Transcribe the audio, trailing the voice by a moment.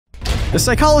The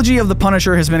psychology of the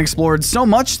Punisher has been explored so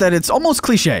much that it's almost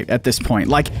cliche at this point,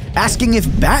 like asking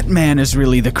if Batman is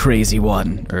really the crazy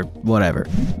one, or whatever.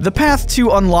 The path to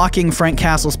unlocking Frank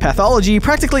Castle's pathology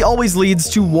practically always leads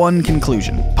to one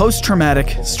conclusion: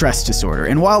 post-traumatic stress disorder.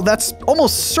 And while that's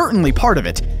almost certainly part of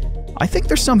it, I think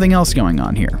there's something else going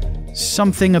on here.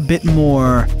 Something a bit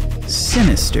more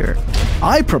sinister.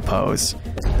 I propose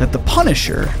that the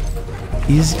Punisher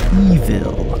is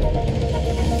evil.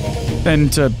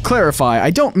 And to clarify, I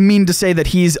don't mean to say that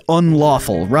he's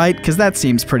unlawful, right? Because that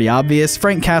seems pretty obvious.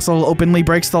 Frank Castle openly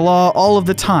breaks the law all of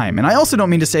the time. And I also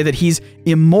don't mean to say that he's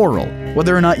immoral.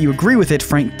 Whether or not you agree with it,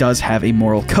 Frank does have a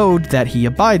moral code that he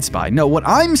abides by. No, what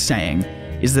I'm saying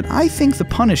is that I think the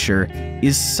Punisher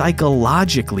is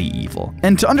psychologically evil.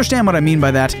 And to understand what I mean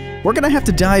by that, we're gonna have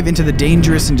to dive into the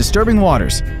dangerous and disturbing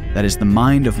waters that is the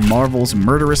mind of Marvel's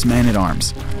murderous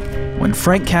man-at-arms. When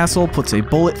Frank Castle puts a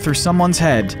bullet through someone's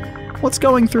head, what's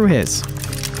going through his?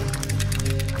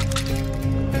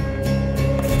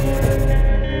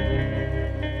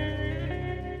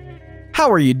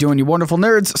 How are you doing, you wonderful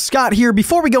nerds? Scott here.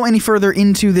 Before we go any further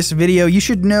into this video, you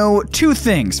should know two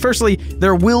things. Firstly,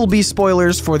 there will be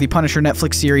spoilers for the Punisher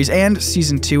Netflix series and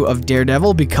Season 2 of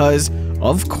Daredevil, because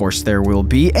of course there will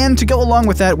be. And to go along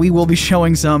with that, we will be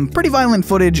showing some pretty violent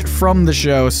footage from the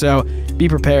show, so be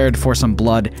prepared for some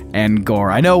blood and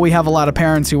gore. I know we have a lot of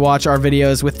parents who watch our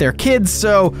videos with their kids,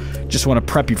 so just want to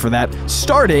prep you for that.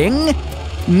 Starting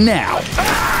now.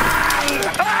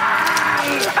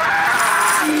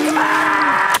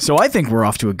 So I think we're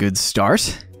off to a good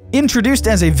start. Introduced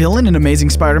as a villain in Amazing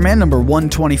Spider-Man number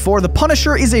 124, the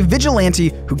Punisher is a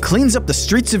vigilante who cleans up the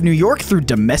streets of New York through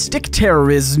domestic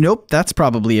terrorism. Nope, that's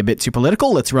probably a bit too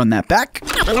political. Let's run that back.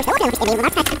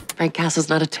 Frank Castle's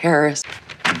not a terrorist.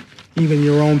 Even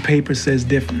your own paper says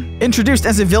different. Introduced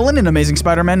as a villain in Amazing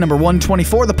Spider-Man number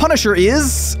 124, the Punisher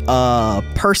is a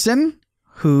person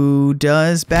who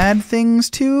does bad things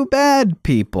to bad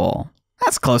people.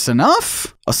 That's close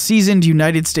enough. A seasoned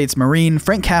United States Marine,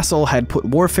 Frank Castle had put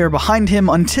warfare behind him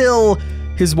until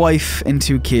his wife and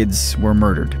 2 kids were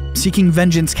murdered. Seeking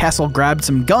vengeance, Castle grabbed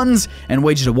some guns and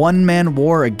waged a one-man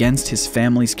war against his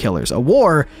family's killers. A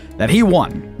war that he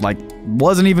won, like,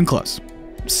 wasn't even close.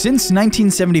 Since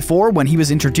 1974, when he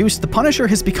was introduced, the Punisher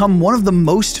has become one of the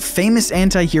most famous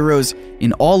anti-heroes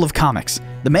in all of comics.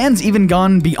 The man's even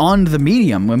gone beyond the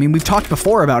medium. I mean, we've talked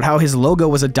before about how his logo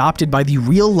was adopted by the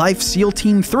real-life SEAL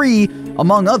Team 3,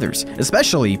 among others,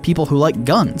 especially people who like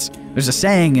guns. There's a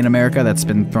saying in America that's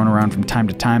been thrown around from time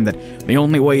to time that the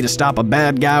only way to stop a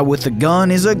bad guy with a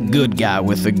gun is a good guy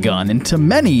with a gun. And to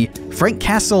many, Frank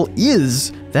Castle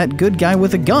is that good guy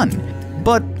with a gun.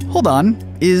 But hold on,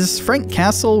 is Frank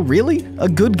Castle really a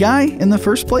good guy in the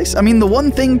first place? I mean, the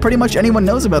one thing pretty much anyone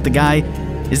knows about the guy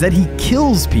is that he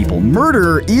kills people.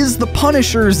 Murder is the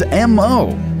Punisher's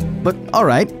MO. But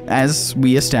alright, as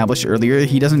we established earlier,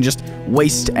 he doesn't just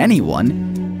waste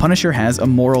anyone. Punisher has a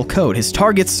moral code. His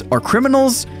targets are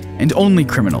criminals, and only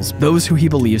criminals, those who he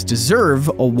believes deserve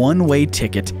a one-way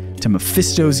ticket to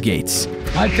Mephisto's gates.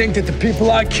 I think that the people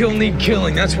I kill need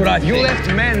killing. That's what I think. You left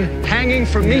men hanging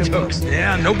from meat hooks.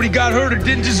 Yeah, nobody got hurt or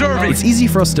didn't deserve it. It's easy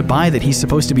for us to buy that he's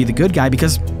supposed to be the good guy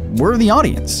because we're the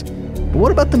audience. But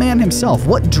what about the man himself?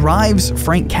 What drives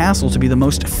Frank Castle to be the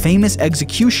most famous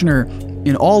executioner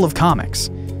in all of comics?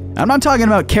 I'm not talking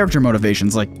about character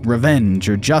motivations like revenge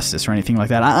or justice or anything like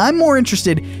that. I'm more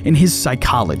interested in his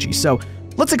psychology. So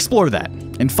let's explore that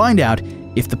and find out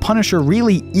if the Punisher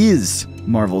really is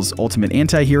Marvel's ultimate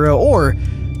anti-hero, or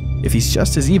if he's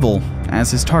just as evil as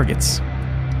his targets.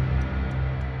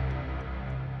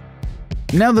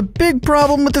 Now, the big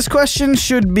problem with this question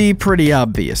should be pretty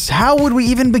obvious. How would we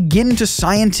even begin to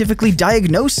scientifically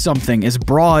diagnose something as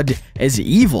broad as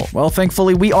evil? Well,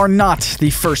 thankfully, we are not the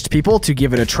first people to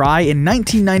give it a try. In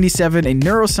 1997, a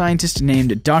neuroscientist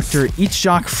named Dr.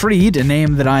 Itzhak Fried, a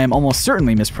name that I am almost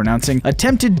certainly mispronouncing,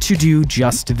 attempted to do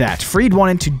just that. Fried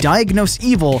wanted to diagnose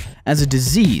evil as a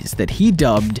disease that he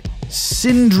dubbed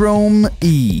Syndrome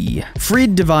E.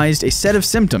 Fried devised a set of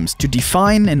symptoms to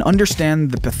define and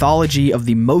understand the pathology of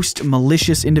the most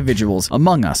malicious individuals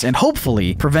among us, and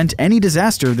hopefully prevent any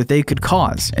disaster that they could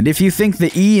cause. And if you think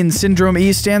the E in Syndrome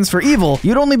E stands for evil,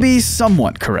 you'd only be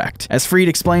somewhat correct. As Fried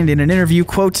explained in an interview,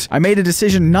 quote, "I made a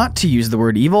decision not to use the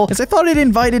word evil as I thought it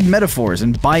invited metaphors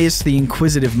and biased the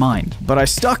inquisitive mind, but I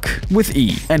stuck with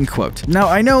E," end quote. Now,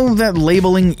 I know that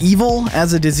labeling evil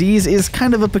as a disease is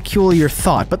kind of a peculiar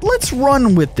thought, but let's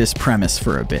run with this premise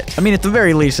for a bit. I mean, at the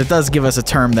very least, it does give us a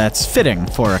term that's fitting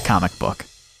for a comic book.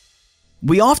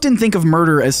 We often think of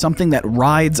murder as something that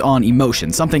rides on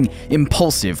emotion, something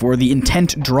impulsive, where the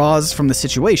intent draws from the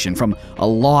situation, from a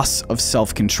loss of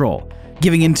self-control.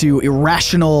 giving into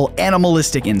irrational,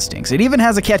 animalistic instincts. It even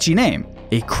has a catchy name,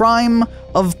 a crime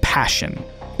of passion.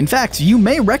 In fact, you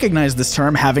may recognize this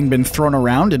term having been thrown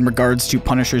around in regards to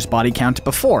Punisher's body count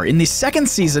before. In the second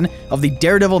season of the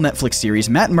Daredevil Netflix series,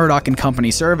 Matt Murdock and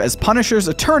company serve as Punisher's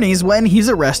attorneys when he's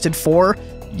arrested for,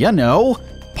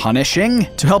 punishing.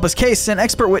 To help his case, an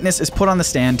expert witness is put on the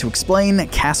stand to explain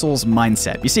Castle's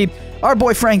mindset. You see, our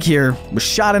boy Frank here was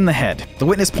shot in the head. The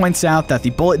witness points out that the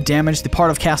bullet damaged the part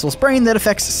of Castle's brain that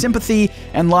affects sympathy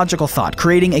and logical thought,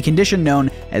 creating a condition known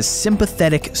as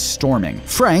sympathetic storming.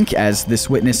 Frank, as this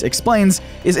witness explains,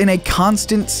 is in a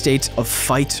constant state of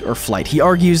fight or flight. He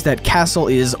argues that Castle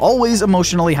is always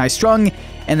emotionally high-strung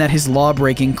and that his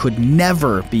law-breaking could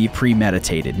never be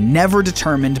premeditated, never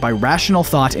determined by rational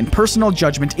thought and personal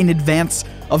judgment in advance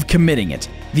of committing it.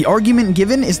 The argument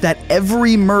given is that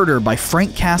every murder by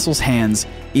Frank Castle's hands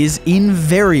is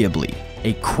invariably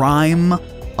a crime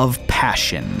of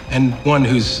passion. And one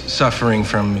who's suffering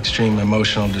from extreme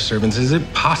emotional disturbance, is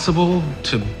it possible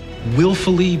to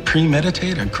willfully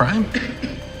premeditate a crime?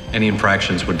 Any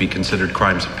infractions would be considered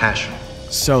crimes of passion.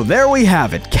 So there we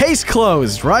have it. Case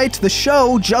closed, right? The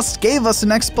show just gave us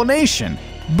an explanation.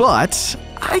 But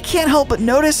I can't help but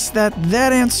notice that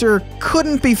that answer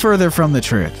couldn't be further from the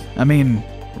truth. I mean,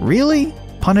 really?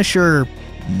 Punisher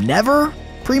never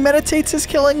premeditates his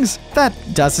killings?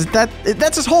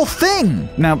 That's his whole thing.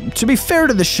 Now, to be fair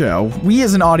to the show, we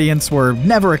as an audience were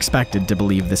never expected to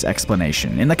believe this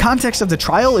explanation. In the context of the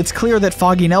trial, it's clear that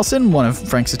Foggy Nelson, one of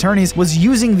Frank's attorneys, was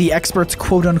using the expert's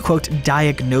quote-unquote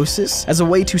diagnosis as a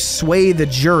way to sway the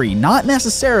jury, not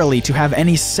necessarily to have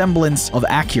any semblance of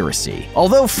accuracy.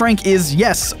 Although Frank is,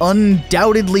 yes,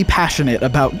 undoubtedly passionate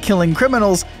about killing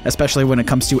criminals, especially when it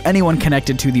comes to anyone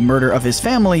connected to the murder of his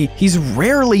family, he's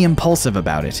rarely impulsive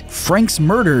about it. Frank's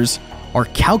murders are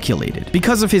calculated.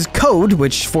 Because of his code,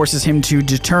 which forces him to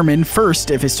determine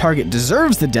first if his target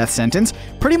deserves the death sentence,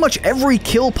 pretty much every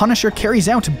kill Punisher carries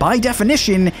out, by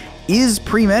definition, is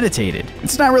premeditated.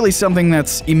 It's not really something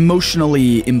that's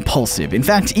emotionally impulsive. In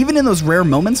fact, even in those rare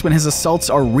moments when his assaults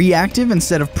are reactive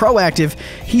instead of proactive,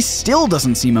 he still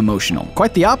doesn't seem emotional.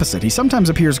 Quite the opposite. He sometimes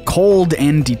appears cold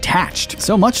and detached.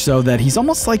 So much so that he's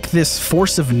almost like this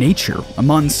force of nature, a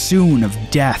monsoon of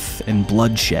death and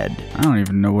bloodshed. I don't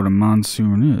even know what a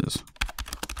monsoon is.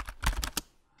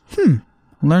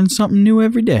 Learn something new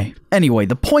every day. Anyway,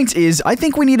 the point is, I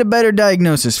think we need a better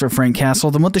diagnosis for Frank Castle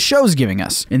than what the show's giving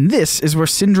us, and this is where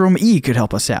Syndrome E could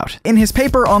help us out. In his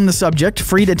paper on the subject,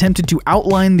 Freed attempted to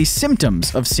outline the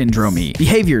symptoms of Syndrome E,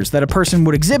 behaviors that a person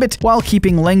would exhibit while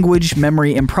keeping language,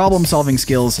 memory, and problem-solving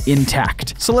skills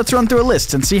intact. So let's run through a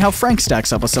list and see how Frank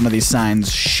stacks up with some of these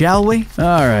signs, shall we?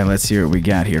 Alright, let's see what we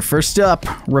got here. First up,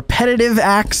 repetitive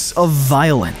acts of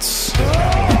violence.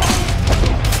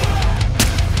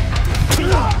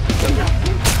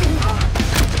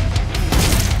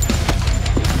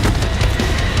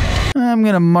 I'm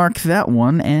gonna mark that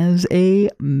one as a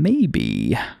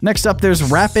maybe. Next up, there's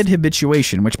rapid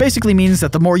habituation, which basically means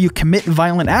that the more you commit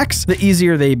violent acts, the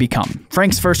easier they become.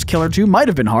 Frank's first kill or two might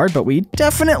have been hard, but we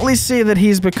definitely see that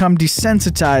he's become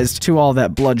desensitized to all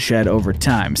that bloodshed over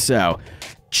time, so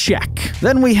check.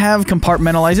 Then we have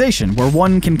compartmentalization, where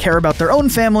one can care about their own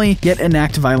family, yet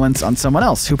enact violence on someone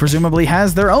else, who presumably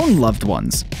has their own loved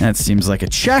ones. That seems like a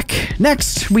check.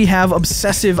 Next, we have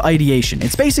obsessive ideation.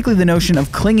 It's basically the notion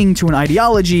of clinging to an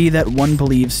ideology that one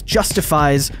believes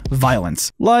justifies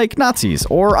violence, like Nazis,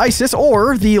 or ISIS,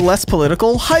 or the less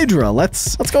political Hydra.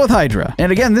 Let's go with Hydra. And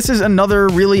again, this is another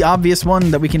really obvious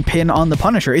one that we can pin on the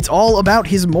Punisher. It's all about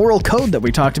his moral code that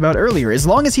we talked about earlier. As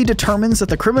long as he determines that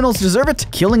the criminals deserve it,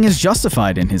 killing is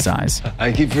justified in his eyes.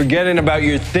 I keep forgetting about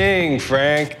your thing,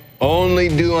 Frank. Only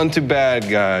do unto bad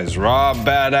guys. Rob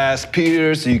badass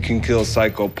Peter so you can kill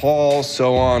Psycho Paul,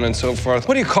 so on and so forth.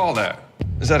 What do you call that?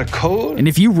 Is that a code? And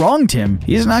if you wronged him,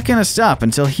 he's not gonna stop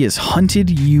until he has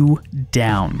hunted you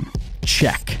down.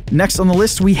 Check. Next on the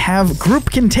list, we have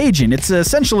group contagion. It's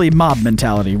essentially mob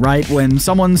mentality, right? When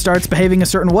someone starts behaving a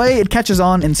certain way, it catches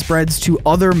on and spreads to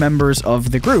other members of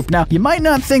the group. Now, you might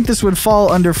not think this would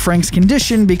fall under Frank's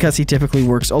condition because he typically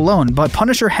works alone, but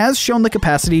Punisher has shown the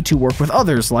capacity to work with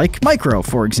others, like Micro,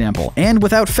 for example. And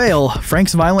without fail,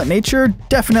 Frank's violent nature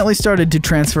definitely started to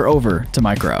transfer over to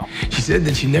Micro. She said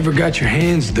that you never got your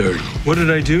hands dirty. What did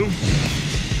I do?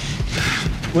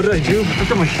 What did I do? I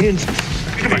got my hands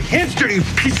dirty, you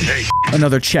piece of shit.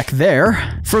 Another check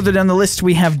there. Further down the list,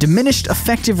 we have diminished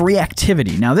effective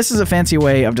reactivity. Now, this is a fancy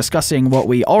way of discussing what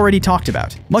we already talked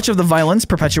about. Much of the violence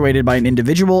perpetuated by an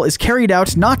individual is carried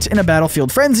out not in a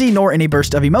battlefield frenzy nor in a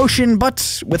burst of emotion,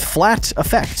 but with flat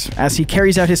effect. As he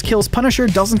carries out his kills, Punisher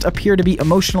doesn't appear to be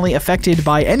emotionally affected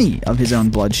by any of his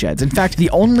own bloodsheds. In fact, the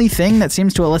only thing that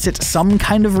seems to elicit some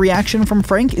kind of reaction from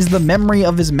Frank is the memory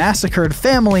of his massacred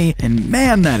family, and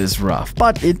man, that is rough.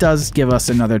 But it does give us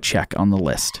another check on the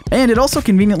list. And it also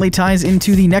conveniently ties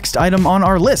into the next item on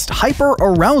our list,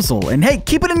 hyper-arousal. And hey,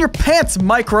 keep it in your pants,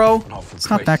 Micro! It's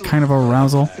not that kind of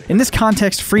arousal. In this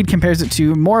context, Fried compares it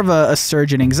to more of a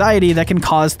surge in anxiety that can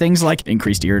cause things like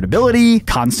increased irritability,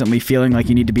 constantly feeling like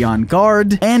you need to be on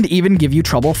guard, and even give you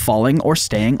trouble falling or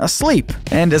staying asleep.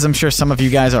 And as I'm sure some of you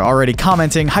guys are already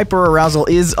commenting, hyperarousal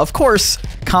is, of course,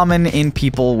 common in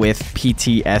people with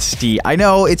PTSD. I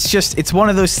know, it's one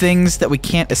of those things that we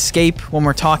can't escape when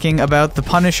we're talking about the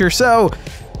Punisher, so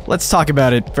let's talk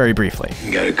about it very briefly.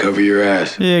 You gotta cover your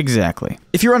ass. Exactly.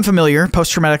 If you're unfamiliar,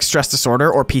 post-traumatic stress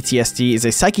disorder, or PTSD, is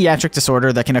a psychiatric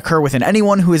disorder that can occur within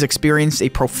anyone who has experienced a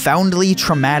profoundly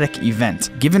traumatic event.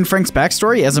 Given Frank's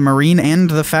backstory as a Marine and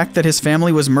the fact that his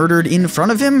family was murdered in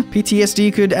front of him,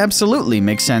 PTSD could absolutely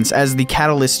make sense as the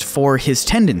catalyst for his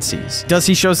tendencies. Does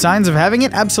he show signs of having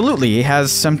it? Absolutely. He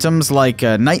has symptoms like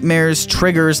nightmares,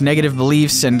 triggers, negative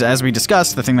beliefs, and as we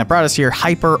discussed, the thing that brought us here,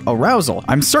 hyper-arousal.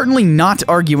 I'm certainly not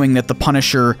arguing that the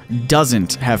Punisher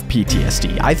doesn't have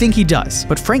PTSD. I think he does.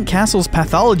 But Frank Castle's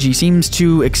pathology seems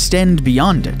to extend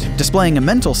beyond it, displaying a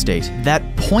mental state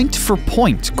that point for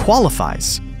point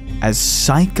qualifies as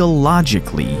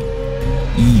psychologically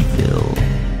evil.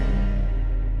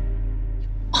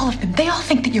 All of them, they all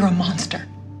think that you're a monster.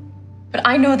 But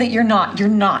I know that you're not. You're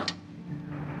not.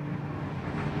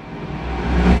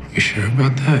 You sure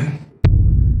about that?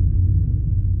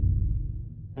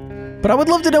 But I would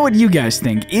love to know what you guys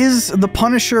think. Is the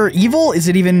Punisher evil? Is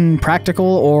it even practical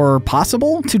or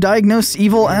possible to diagnose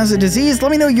evil as a disease? Let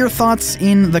me know your thoughts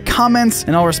in the comments,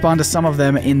 and I'll respond to some of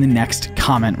them in the next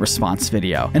comment response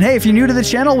video. And hey, if you're new to the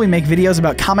channel, we make videos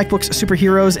about comic books,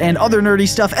 superheroes, and other nerdy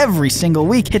stuff every single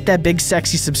week. Hit that big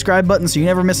sexy subscribe button so you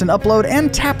never miss an upload,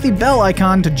 and tap the bell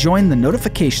icon to join the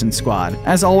notification squad.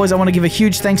 As always, I want to give a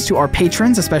huge thanks to our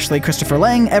patrons, especially Christopher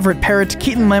Lang, Everett Parrott,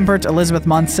 Keaton Lambert, Elizabeth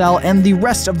Monsell, and the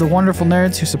rest of the wonderful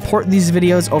nerds who support these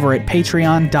videos over at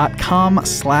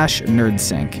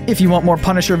patreon.com/nerdsync. If you want more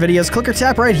Punisher videos, click or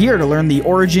tap right here to learn the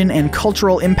origin and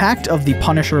cultural impact of the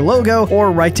Punisher logo,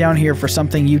 or right down here for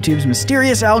something YouTube's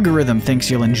mysterious algorithm thinks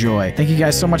you'll enjoy. Thank you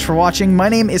guys so much for watching. My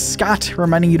name is Scott,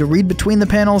 reminding you to read between the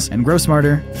panels and grow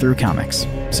smarter through comics.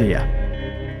 See ya.